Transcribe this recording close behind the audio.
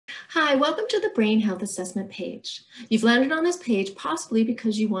Hi, welcome to the Brain Health Assessment page. You've landed on this page possibly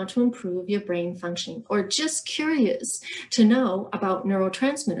because you want to improve your brain functioning or just curious to know about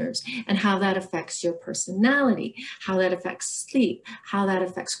neurotransmitters and how that affects your personality, how that affects sleep, how that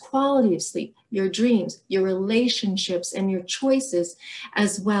affects quality of sleep, your dreams, your relationships, and your choices,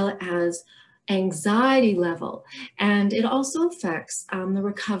 as well as anxiety level. And it also affects the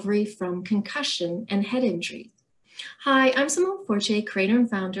recovery from concussion and head injury. Hi, I'm Simone Forte, creator and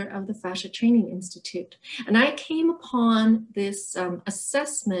founder of the Fascia Training Institute, and I came upon this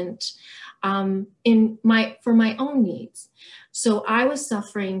assessment for my own needs. So I was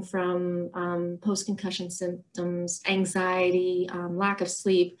suffering from post-concussion symptoms, anxiety, lack of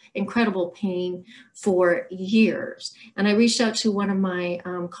sleep, incredible pain for years. And I reached out to one of my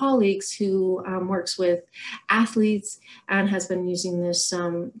colleagues who works with athletes and has been using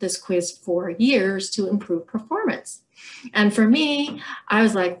this quiz for years to improve performance. And for me, I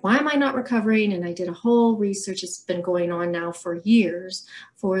was like, why am I not recovering? And I did a whole research. It's been going on now for years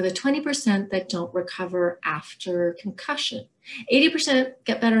for the 20% that don't recover after concussion. 80%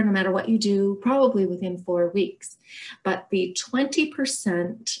 get better no matter what you do, probably within 4 weeks. But the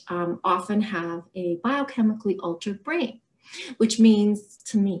 20% often have a biochemically altered brain, which means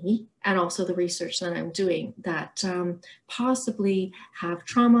to me, and also the research that I'm doing, that possibly have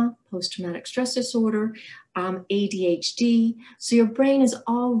trauma, post-traumatic stress disorder, ADHD. So your brain is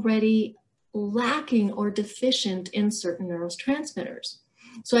already lacking or deficient in certain neurotransmitters.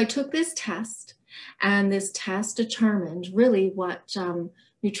 So I took this test, and this test determined really what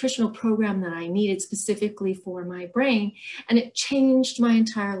nutritional program that I needed specifically for my brain, and it changed my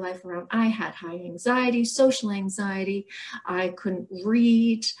entire life around. I had high anxiety, social anxiety. I couldn't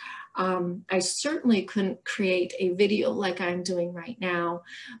read. I certainly couldn't create a video like I'm doing right now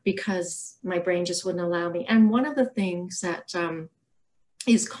because my brain just wouldn't allow me. And one of the things that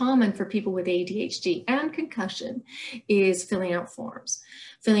is common for people with ADHD and concussion is filling out forms.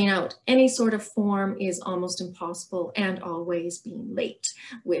 Filling out any sort of form is almost impossible, and always being late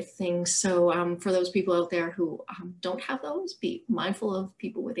with things. So for those people out there who don't have those, be mindful of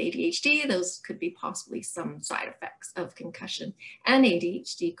people with ADHD. Those could be possibly some side effects of concussion and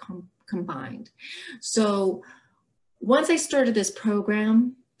ADHD combined. So once I started this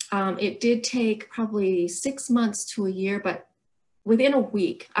program, it did take probably 6 months to a year, but within a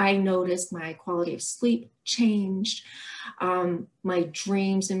week, I noticed my quality of sleep changed, my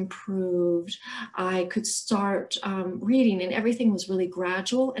dreams improved, I could start reading, and everything was really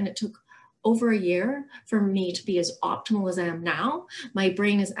gradual, and it took over a year for me to be as optimal as I am now. My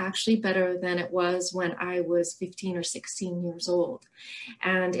brain is actually better than it was when I was 15 or 16 years old.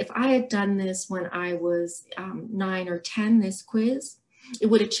 And if I had done this when I was 9 or 10, this quiz, it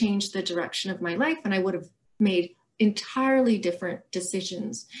would have changed the direction of my life, and I would have made entirely different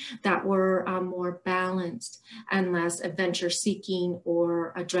decisions that were more balanced and less adventure seeking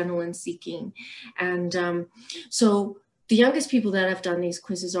or adrenaline seeking. And so the youngest people that have done these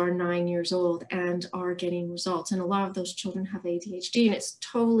quizzes are 9 years old and are getting results. And a lot of those children have ADHD, and it's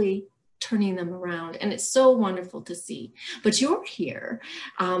totally turning them around. And it's so wonderful to see. But you're here.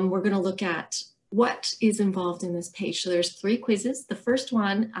 We're going to look at what is involved in this page. So there's 3 quizzes. The first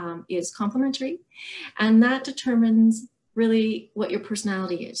one is complimentary, and that determines really what your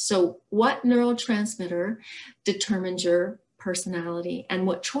personality is. So what neurotransmitter determines your personality and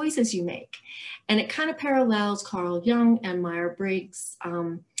what choices you make. And it kind of parallels Carl Jung and Myers-Briggs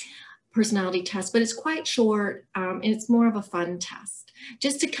personality test, but it's quite short, and it's more of a fun test,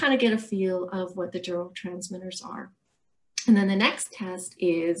 just to kind of get a feel of what the neurotransmitters are. And then the next test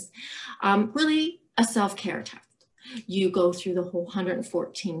is really a self-care test. You go through the whole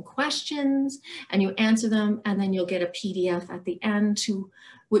 114 questions and you answer them, and then you'll get a PDF at the end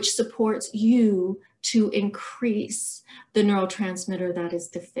which supports you to increase the neurotransmitter that is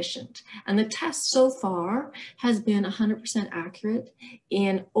deficient. And the test so far has been 100% accurate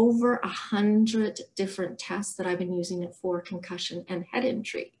in over 100 different tests that I've been using it for concussion and head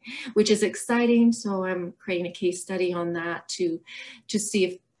injury, which is exciting. So I'm creating a case study on that to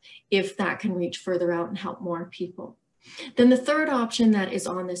see if that can reach further out and help more people. Then the third option that is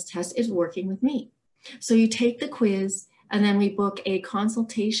on this test is working with me. So you take the quiz, and then we book a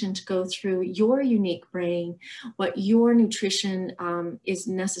consultation to go through your unique brain, what your nutrition is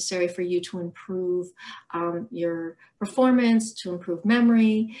necessary for you to improve your performance, to improve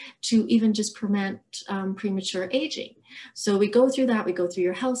memory, to even just prevent premature aging. So we go through that, we go through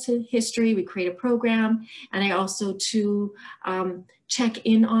your health history, we create a program, and I also check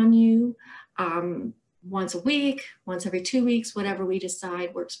in on you once a week, once every 2 weeks, whatever we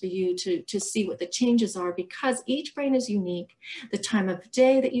decide works for you to see what the changes are, because each brain is unique. The time of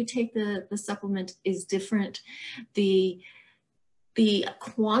day that you take the supplement is different. The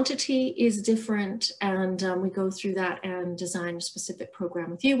quantity is different, and we go through that and design a specific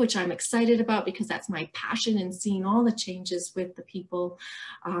program with you, which I'm excited about because that's my passion in seeing all the changes with the people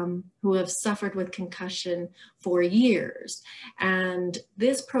who have suffered with concussion for years. And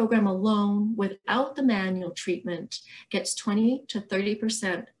this program alone, without the manual treatment, gets 20 to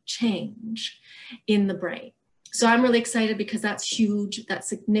 30% change in the brain. So I'm really excited because that's huge, that's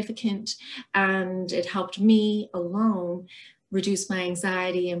significant, and it helped me alone reduce my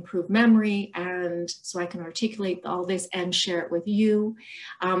anxiety, improve memory, and so I can articulate all this and share it with you.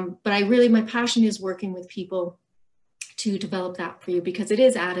 But my passion is working with people to develop that for you, because it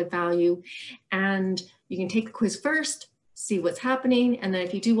is added value. And you can take the quiz first, see what's happening, and then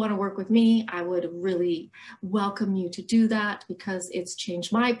if you do want to work with me, I would really welcome you to do that, because it's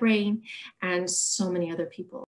changed my brain and so many other people.